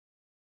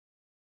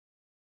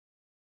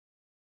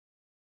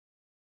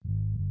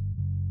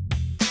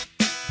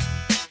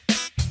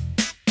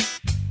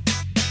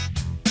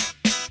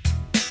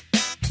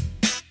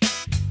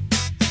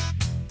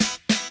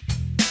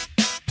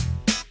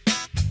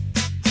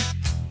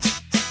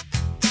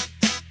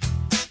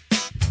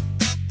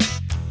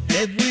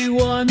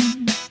Everyone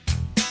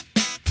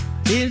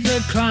is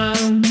a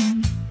clown.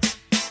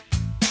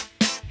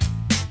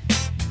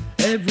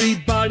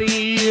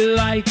 Everybody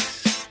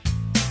likes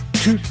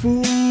to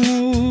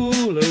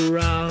fool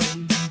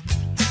around.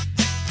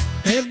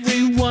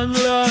 Everyone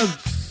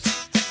loves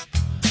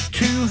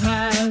to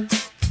have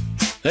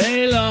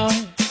a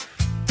laugh.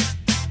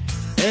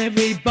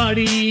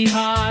 Everybody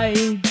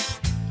hides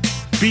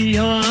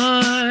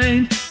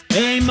behind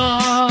a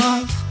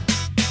mask.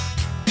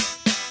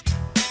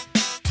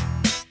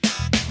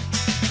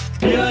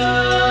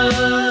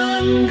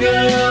 Young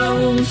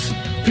girls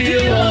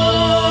peel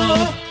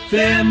off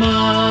their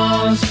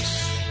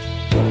masks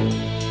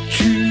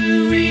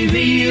to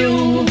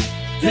reveal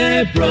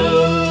their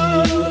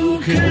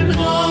broken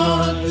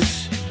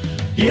hearts.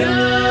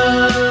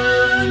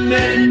 Young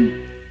men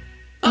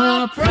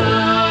are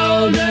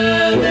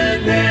prouder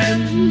than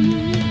them,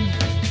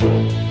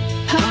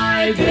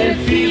 hide their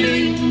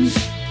feelings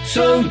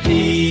so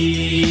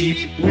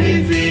deep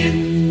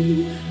within.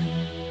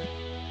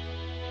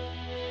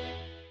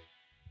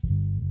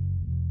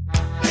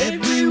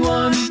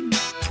 Everyone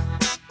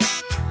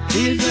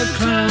is a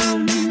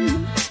clown.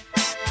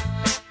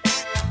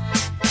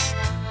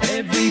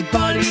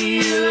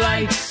 Everybody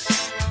likes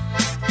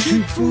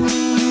to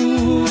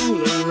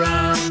fool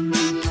around.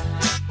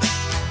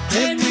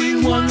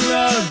 Everyone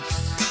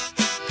loves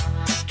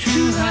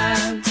to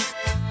have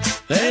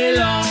a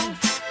laugh.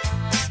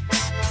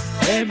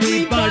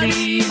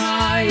 Everybody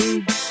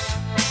hides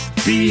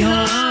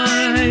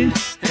behind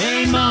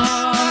a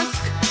mask.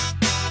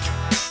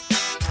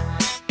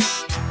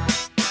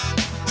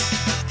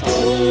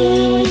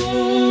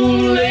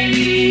 Old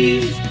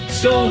ladies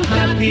so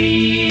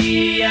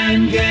happy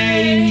and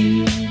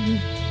gay,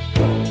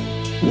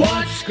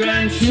 watch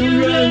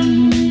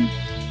grandchildren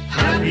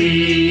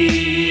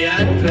happy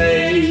at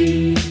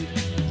play.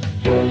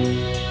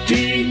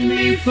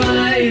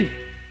 Dignified,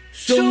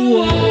 so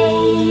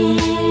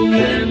old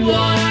and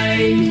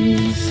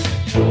wise,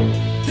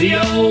 the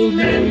old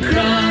men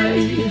cry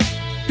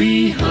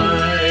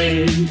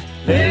behind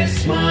their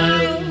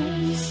smiles.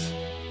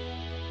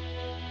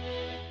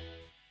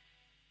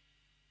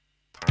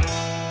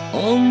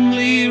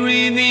 Only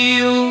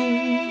reveal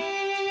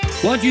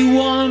what you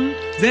want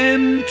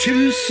them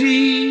to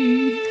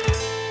see.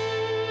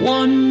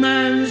 One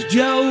man's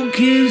joke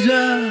is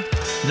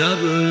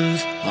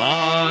another's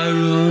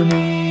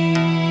irony.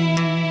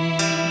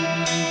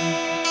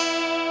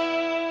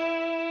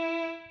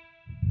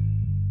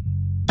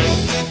 Behind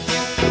a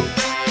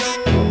mask,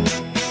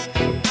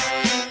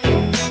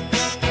 everyone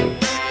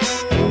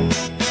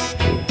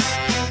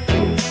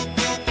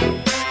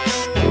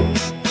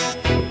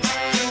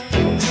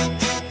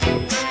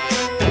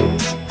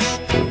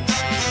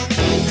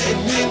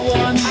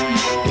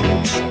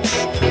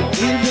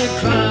is a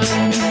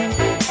clown.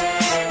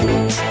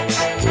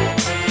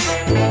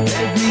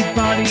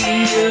 Everybody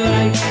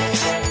likes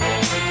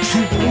to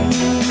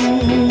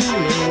fool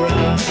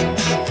around.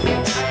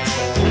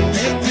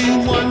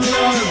 Everyone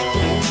loves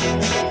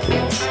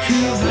to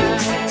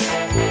have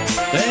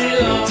a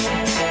laugh.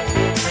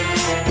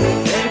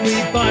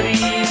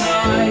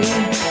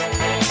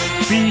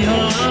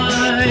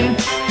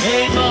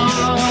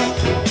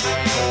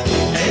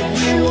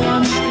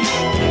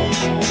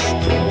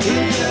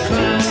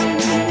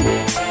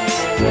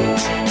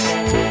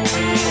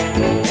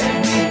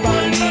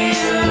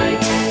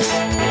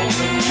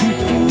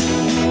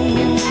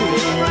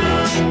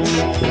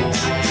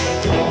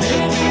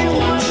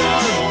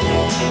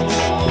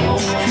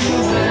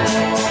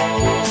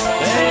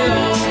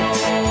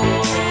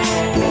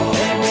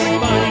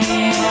 Everybody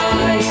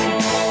hides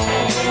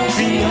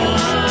behind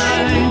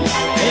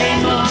a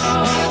mask.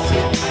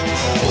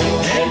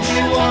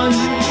 Everyone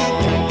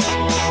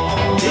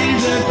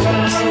is a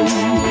clown.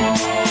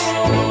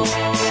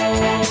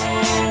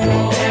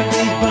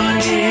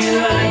 Everybody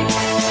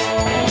likes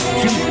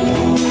to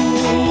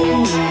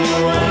fool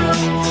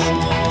around.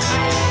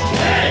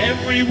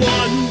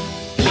 Everyone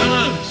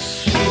wants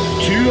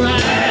to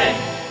have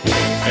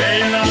a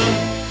laugh.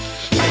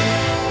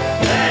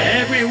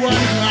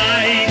 Everyone